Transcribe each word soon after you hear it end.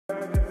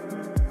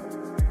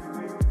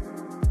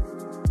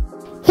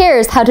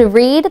Here's how to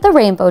read the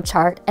rainbow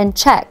chart and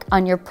check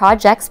on your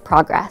project's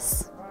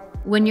progress.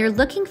 When you're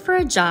looking for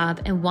a job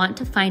and want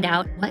to find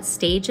out what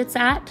stage it's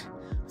at,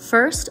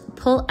 first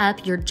pull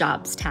up your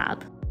Jobs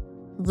tab.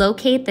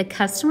 Locate the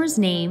customer's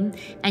name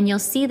and you'll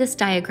see this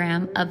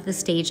diagram of the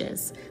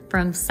stages,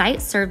 from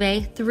site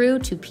survey through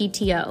to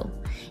PTO,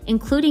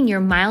 including your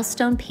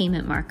milestone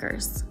payment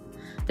markers.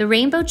 The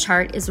rainbow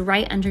chart is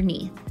right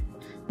underneath.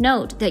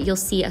 Note that you'll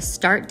see a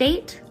start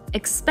date,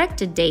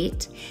 expected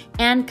date,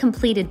 and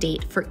completed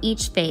date for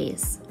each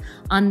phase.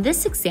 On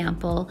this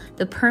example,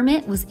 the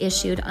permit was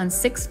issued on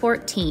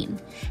 6/14,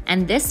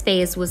 and this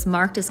phase was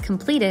marked as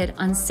completed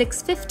on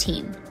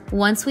 6/15,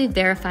 once we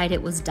verified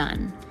it was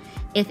done.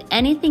 If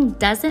anything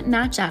doesn't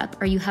match up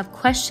or you have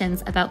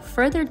questions about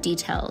further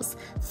details,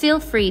 feel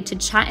free to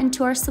chat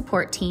into our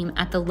support team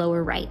at the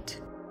lower right.